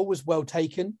early goal was well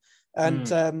taken,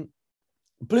 and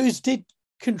Blues did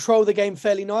control the game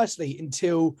fairly nicely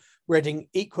until Reading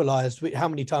equalised. How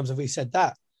many times have we said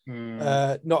that?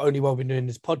 Not only while we're doing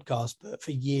this podcast, but for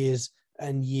years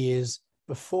and years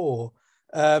before.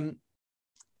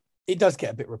 It does get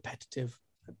a bit repetitive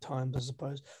at times, I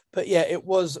suppose. But yeah, it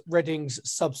was Reading's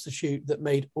substitute that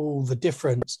made all the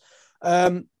difference.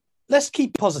 Let's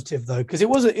keep positive though, because it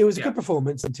was a good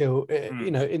performance until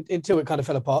until it kind of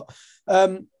fell apart.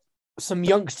 Some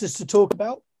youngsters to talk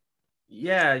about.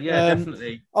 Yeah,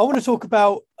 definitely. I want to talk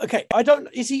about. Okay,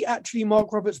 is he actually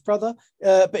Mark Roberts' brother?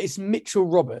 But it's Mitchell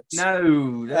Roberts.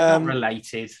 No, they're not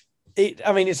related.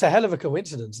 It's a hell of a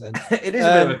coincidence then. It is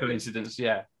a bit of a coincidence,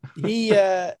 yeah. He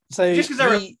so just because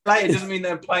they're related doesn't mean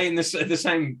they're playing the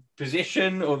same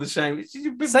position or the same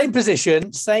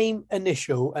position, same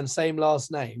initial, and same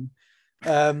last name. Do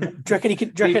you reckon he can?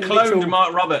 He cloned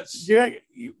Mark Roberts.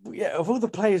 Of all the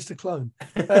players to clone,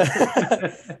 do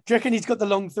you reckon he's got the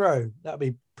long throw? That'd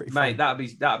be pretty fun. Mate,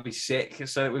 that'd be sick.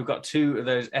 So we've got 2 of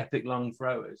those epic long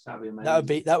throwers. That'd be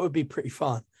amazing. That would be pretty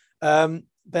fun.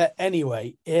 But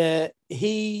anyway,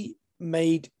 he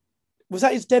made. Was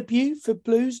that his debut for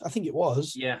Blues? I think it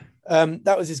was. Yeah.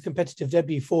 That was his competitive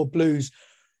debut for Blues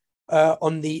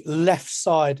on the left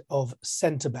side of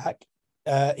centre back.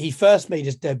 He first made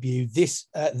his debut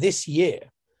this year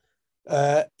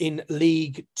in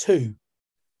League 2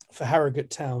 for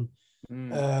Harrogate Town.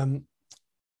 While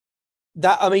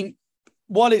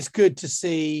it's good to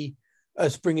see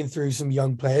us bringing through some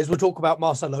young players, we'll talk about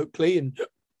Marcel Oakley and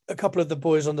a couple of the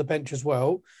boys on the bench as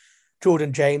well.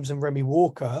 Jordan James and Remy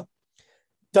Walker,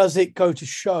 does it go to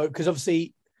show? Because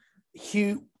obviously,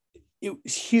 it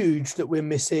was huge that we're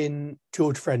missing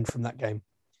George Friend from that game.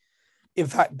 In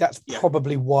fact, that's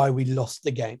probably why we lost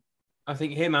the game. I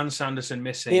think him and Sanderson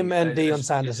missing. Him and Dion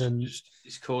Sanderson.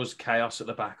 It's caused chaos at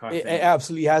the back, I think. It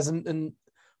absolutely hasn't. And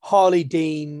Harley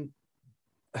Dean,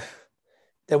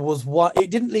 there was one,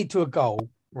 it didn't lead to a goal,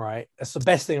 right? That's the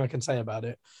best thing I can say about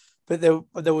it. But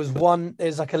there was one,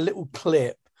 there's like a little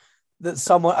clip that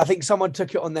someone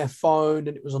took it on their phone,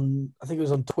 and I think it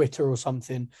was on Twitter or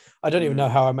something. I don't even know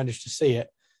how I managed to see it.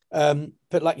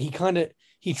 But like he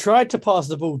tried to pass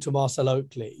the ball to Marcel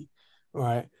Oakley,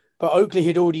 right? But Oakley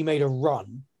had already made a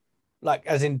run, like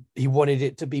as in he wanted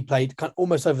it to be played kind of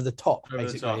almost over the top,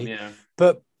 basically. The top, yeah.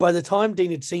 But by the time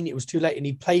Dean had seen it, it was too late, and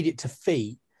he played it to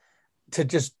feet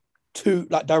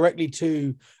directly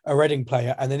to a Reading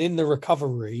player, and then in the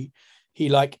recovery, he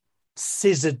like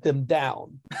scissored them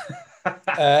down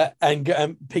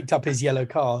and picked up his yellow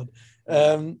card.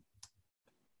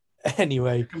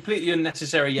 Anyway, completely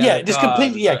unnecessary yellow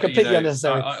card. Completely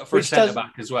unnecessary for a centre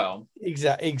back as well.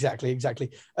 Exactly.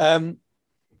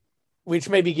 Which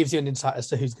maybe gives you an insight as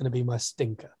to who's going to be my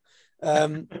stinker.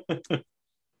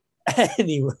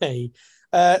 Anyway,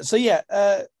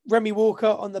 Remy Walker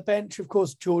on the bench, of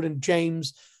course. Jordan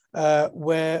James,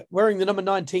 wearing the number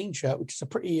 19 shirt, which is a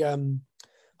pretty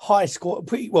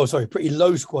pretty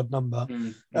low squad number.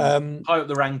 High up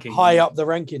the ranking. High up the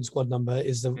ranking squad number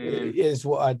is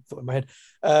what I thought in my head.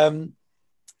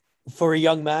 For a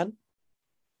young man,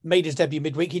 made his debut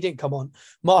midweek. He didn't come on.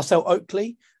 Marcel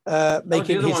Oakley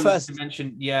making his first.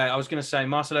 I was going to say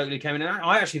Marcel Oakley came in. And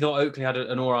I actually thought Oakley had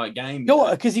an all right game. You know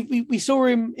what? Because we saw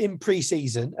him in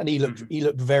pre-season, and he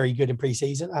looked very good in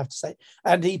pre-season, I have to say.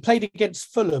 And he played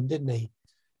against Fulham, didn't he?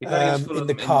 He played against Fulham in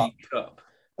the cup.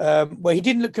 Where he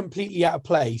didn't look completely out of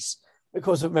place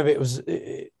because maybe it was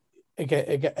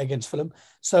against Fulham.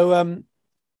 So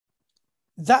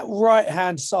that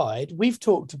right-hand side, we've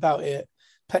talked about it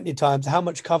plenty of times. How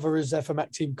much cover is there for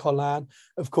Maxime Collin?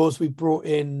 Of course, we brought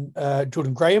in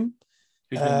Jordan Graham,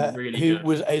 has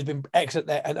been excellent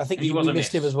there, and I think we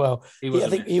missed him as well. I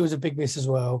think he was a big miss as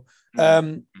well.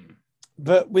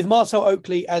 But with Marcel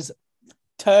Oakley as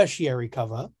tertiary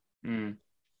cover,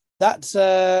 that's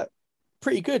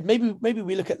pretty good. Maybe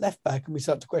we look at left back and we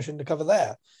start to question the cover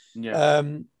there. Yeah.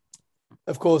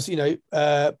 Of course,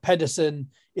 Pedersen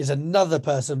is another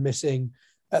person missing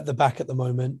at the back at the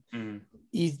moment.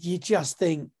 You just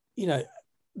think, the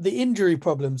injury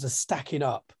problems are stacking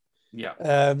up. Yeah.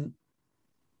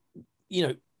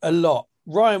 A lot.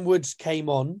 Ryan Woods came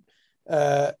on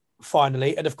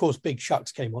finally, and of course, Big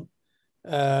Shucks came on.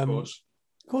 Of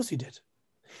course he did.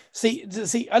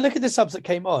 See, I look at the subs that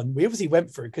came on. We obviously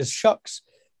went through because Shucks,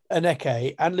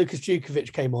 Aneke, and Lucas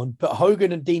Djukovic came on, but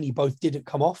Hogan and Deeney both didn't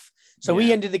come off. So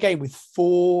we ended the game with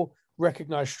 4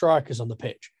 recognised strikers on the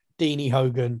pitch: Deeney,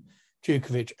 Hogan,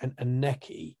 Djukovic, and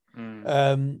Aneke.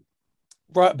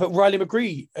 Right, but Riley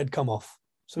McGree had come off,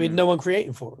 so we had no one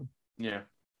creating for him. Yeah.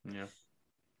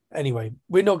 Anyway,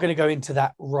 we're not going to go into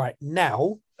that right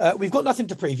now. We've got nothing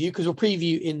to preview because we'll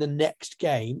preview in the next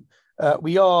game.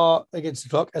 We are against the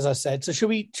clock, as I said. So should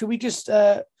we just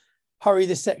hurry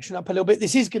this section up a little bit?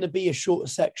 This is going to be a shorter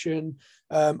section.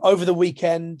 Over the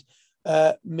weekend,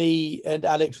 me and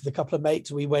Alex with a couple of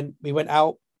mates, we went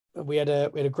out. We had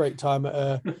a great time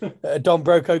at a Don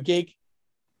Broco gig.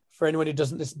 For anyone who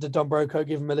doesn't listen to Don Broco,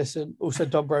 give him a listen. Also,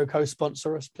 Don Broco,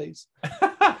 sponsor us, please.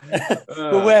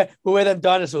 We'll wear them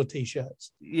dinosaur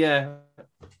t-shirts. Yeah.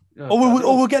 Or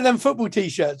we'll get them football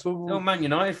t-shirts. Man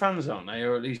United fans, aren't they?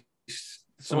 Or at least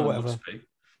some of them must be.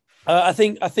 I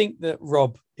think that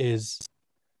Rob is.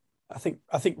 I think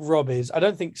Rob is. I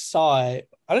don't think I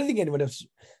don't think anyone else.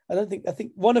 I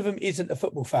think one of them isn't a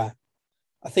football fan.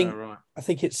 I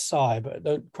think it's Sai, but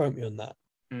don't quote me on that.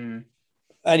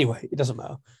 Anyway, it doesn't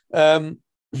matter.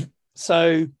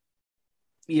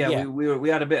 We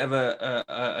had a bit of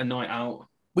a night out.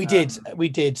 We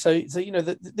did. So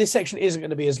this section isn't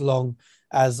going to be as long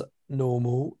as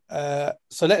normal.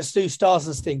 So let's do stars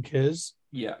and stinkers.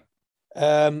 Yeah.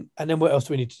 And then what else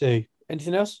do we need to do?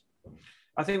 Anything else?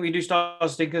 I think we do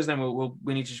stars stinkers. Then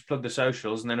we need to just plug the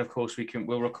socials, and then of course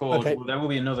we'll record. Okay. There will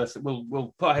be another.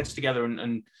 We'll put our heads together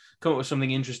and come up with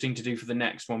something interesting to do for the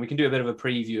next one. We can do a bit of a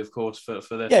preview, of course, for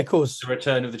the of course, the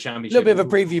return of the championship. A little bit of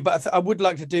a preview, but I would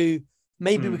like to do.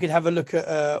 Maybe we could have a look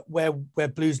at where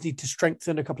Blues need to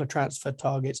strengthen a couple of transfer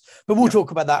targets, but we'll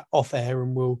talk about that off air,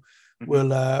 and we'll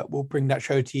bring that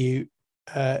show to you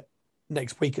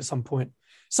next week at some point.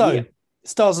 So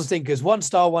stars and stinkers. 1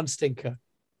 star, 1 stinker.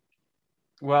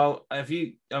 Well,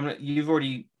 you've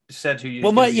already said who you.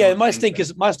 Well, my stinker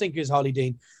is Harley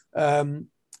Dean.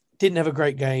 Didn't have a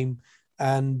great game,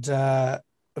 and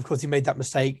of course he made that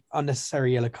mistake,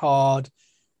 unnecessary yellow card.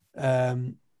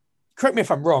 Correct me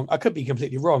if I'm wrong. I could be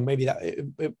completely wrong. Maybe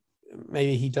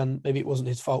maybe it wasn't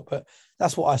his fault, but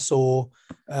that's what I saw.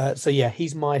 So yeah,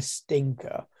 he's my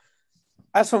stinker.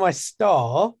 As for my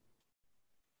star,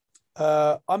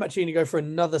 I'm actually going to go for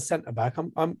another centre back.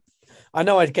 I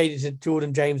know I gave it to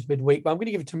Jordan James midweek, but I'm going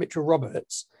to give it to Mitchell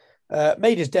Roberts.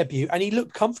 Made his debut and he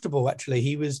looked comfortable. Actually,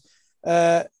 he was.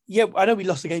 I know we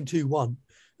lost the game 2-1,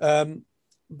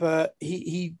 but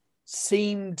he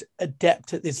seemed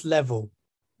adept at this level.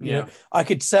 You know, I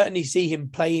could certainly see him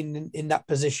playing in that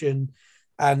position,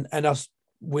 and us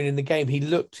winning the game. He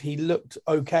looked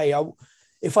okay.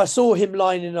 If I saw him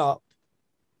lining up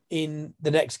in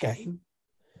the next game,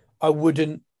 I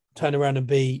wouldn't turn around and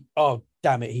be, oh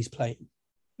damn it, he's playing.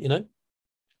 You know?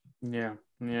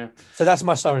 Yeah. So that's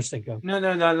my star and stinker. No,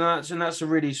 that's a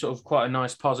really sort of quite a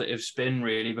nice positive spin,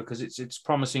 really, because it's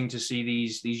promising to see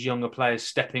these younger players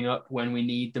stepping up when we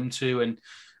need them to, and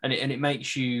it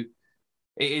makes you.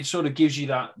 It sort of gives you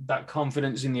that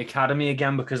confidence in the academy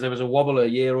again, because there was a wobble a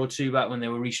year or two back when they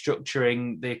were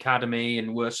restructuring the academy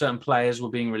and where certain players were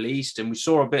being released, and we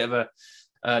saw a bit of a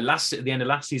at the end of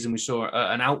last season we saw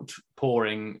an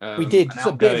outpouring. We did. It's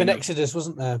a bit of an exodus,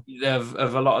 wasn't there? Of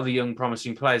a lot of the young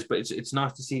promising players, but it's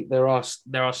nice to see there's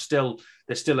still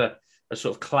a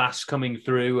sort of class coming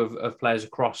through of players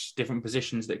across different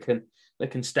positions that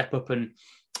can step up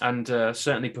and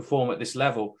certainly perform at this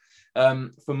level.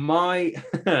 For my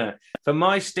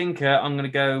stinker, I'm going to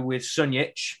go with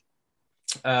Sunjic,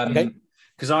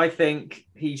 because I think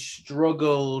he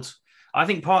struggled. I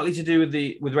think partly to do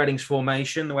with Reading's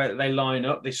formation, the way that they line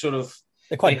up. They're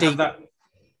quite deep.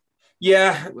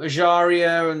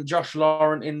 Ajaria and Josh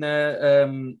Laurent in there.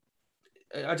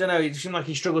 I don't know. It seemed like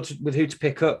he struggled with who to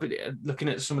pick up. But looking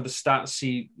at some of the stats,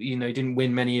 he didn't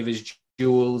win many of his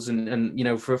duels, and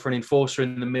for an enforcer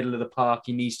in the middle of the park,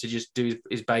 he needs to just do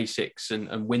his basics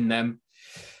and win them.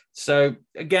 So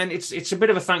again, it's a bit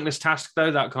of a thankless task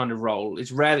though, that kind of role.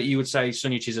 It's rare that you would say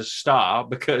Sunjic is a star,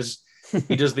 because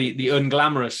he does the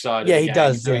unglamorous side. Yeah, of the he game.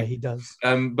 does. Yeah, he does.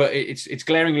 But it's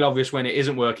glaringly obvious when it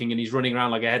isn't working and he's running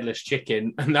around like a headless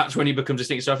chicken, and that's when he becomes a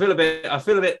stinker. So I feel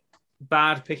a bit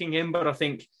bad picking him, but I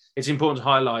think it's important to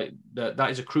highlight that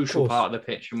is a crucial part of the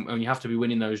pitch, and you have to be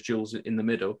winning those duels in the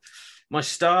middle. My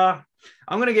star,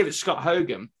 I'm going to give it Scott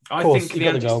Hogan. I think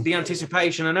the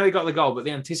anticipation. I know he got the goal, but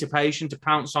the anticipation to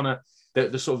pounce on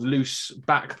the sort of loose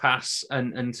back pass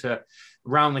and to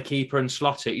round the keeper and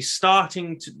slot it. He's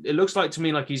starting to. It looks like to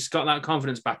me like he's got that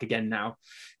confidence back again now.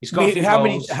 He's got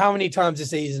how many times this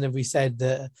season have we said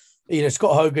that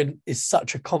Scott Hogan is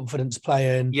such a confidence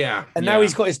player, and now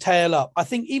he's got his tail up. I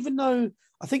think in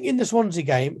the Swansea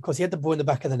game, because he had the ball in the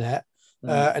back of the net.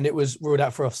 And it was ruled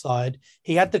out for offside.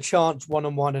 He had the chance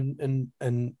one-on-one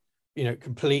and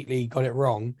completely got it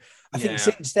wrong. I think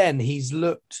since then he's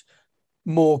looked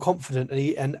more confident,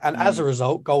 and as a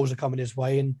result, goals are coming his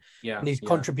way, and he's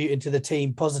contributing to the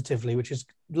team positively, which is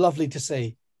lovely to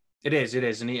see. It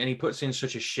is, and he puts in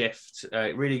such a shift.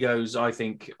 It really goes, I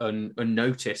think,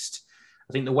 unnoticed.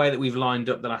 I think the way that we've lined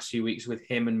up the last few weeks with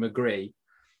him and McGree,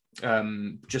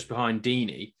 just behind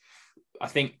Deeney, I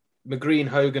think McGree and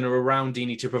Hogan are around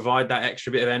Deeney to provide that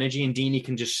extra bit of energy, and Deeney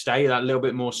can just stay that little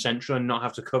bit more central and not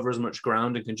have to cover as much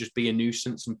ground, and can just be a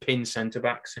nuisance and pin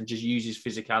centre-backs and just use his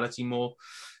physicality more.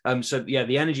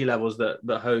 The energy levels that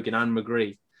Hogan and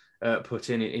McGree put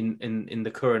in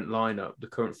the current lineup, the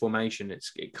current formation,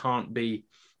 it can't be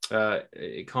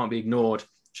ignored.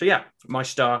 So yeah, my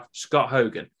star, Scott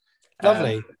Hogan.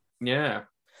 Lovely.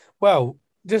 Well,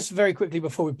 just very quickly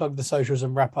before we plug the socials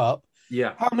and wrap up.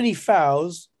 Yeah. How many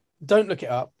fouls? Don't look it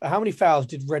up. How many fouls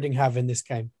did Reading have in this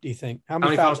game, do you think? How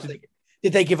many fouls did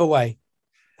they give away?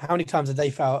 How many times did they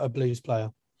foul a Blues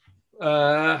player?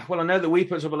 Well, I know that we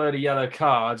put up a load of yellow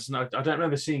cards, and I don't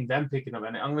remember seeing them picking up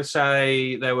any. I'm going to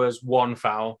say there was one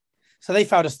foul. So they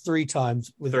fouled us 3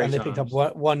 times, and they picked up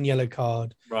one yellow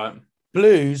card. Right.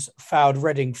 Blues fouled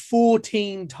Reading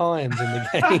 14 times in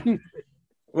the game.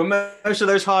 Well, most of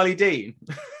those Harley Dean.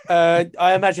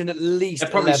 I imagine at least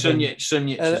probably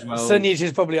Sunjic as well. Sunjic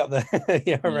is probably up there.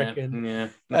 I reckon.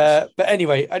 Yeah. But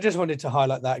anyway, I just wanted to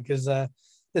highlight that because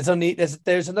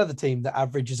there's another team that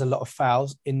averages a lot of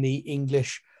fouls in the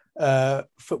English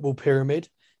football pyramid,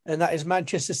 and that is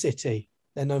Manchester City.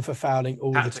 They're known for fouling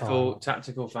all the time.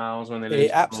 Tactical fouls when they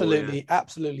lose. Absolutely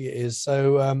it is.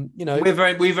 So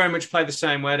we very much play the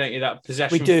same way, don't you? That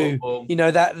possession. We do. Football.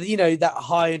 That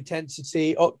high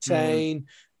intensity, octane,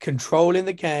 controlling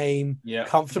the game,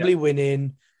 comfortably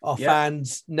winning. Our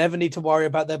fans never need to worry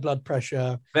about their blood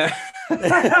pressure.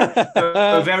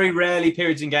 Very rarely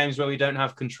periods in games where we don't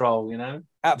have control,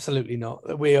 Absolutely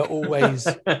not. We are always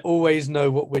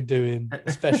know what we're doing,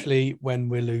 especially when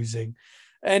we're losing.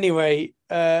 Anyway,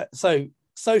 so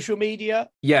social media.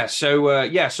 Yeah. So,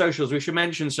 socials. We should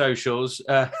mention socials.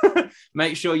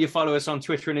 Make sure you follow us on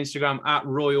Twitter and Instagram at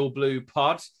Royal Blue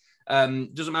Pod.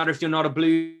 Doesn't matter if you're not a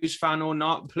Blues fan or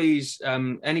not. Please,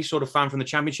 any sort of fan from the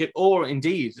Championship or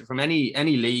indeed from any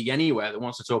league anywhere that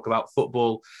wants to talk about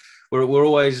football, we're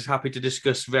always happy to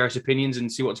discuss various opinions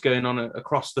and see what's going on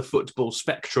across the football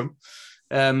spectrum.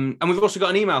 And we've also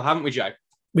got an email, haven't we, Joe?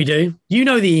 We do. You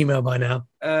know the email by now.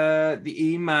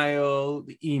 The email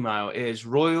is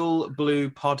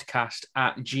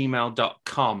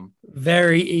royalbluepodcast@gmail.com.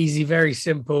 Very easy, very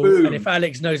simple. Boom. And if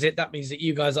Alex knows it, that means that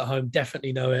you guys at home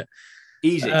definitely know it.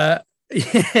 Easy.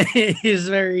 It is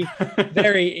very,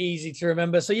 very easy to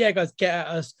remember. So yeah, guys, get at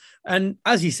us. And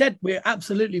as you said, we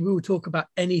will talk about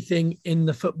anything in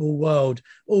the football world.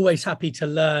 Always happy to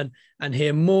learn and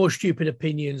hear more stupid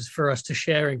opinions for us to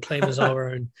share and claim as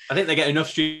our own. I think they get enough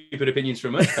stupid opinions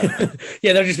from us.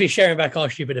 Yeah, they'll just be sharing back our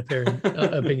stupid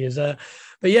opinions.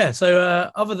 But yeah,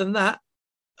 so other than that,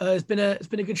 it's been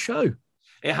a good show.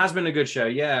 It has been a good show.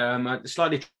 Yeah,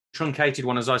 slightly truncated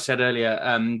one, as I said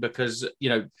earlier, because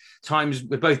times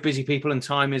we're both busy people and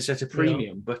time is at a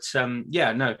premium.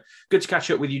 Yeah. But good to catch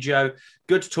up with you, Joe.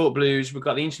 Good to talk Blues. We've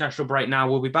got the international break now.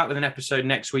 We'll be back with an episode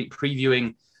next week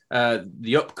previewing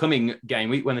the upcoming game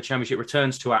week when the Championship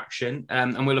returns to action,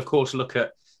 and we'll of course look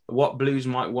at what Blues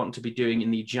might want to be doing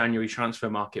in the January transfer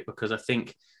market, because I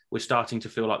think we're starting to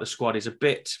feel like the squad is a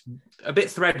bit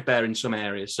threadbare in some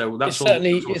areas. So it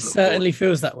certainly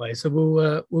feels that way.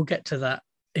 So we'll get to that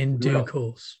in due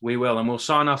course. We will, and we'll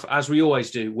sign off as we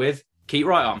always do with keep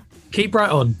right on. Keep right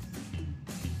on.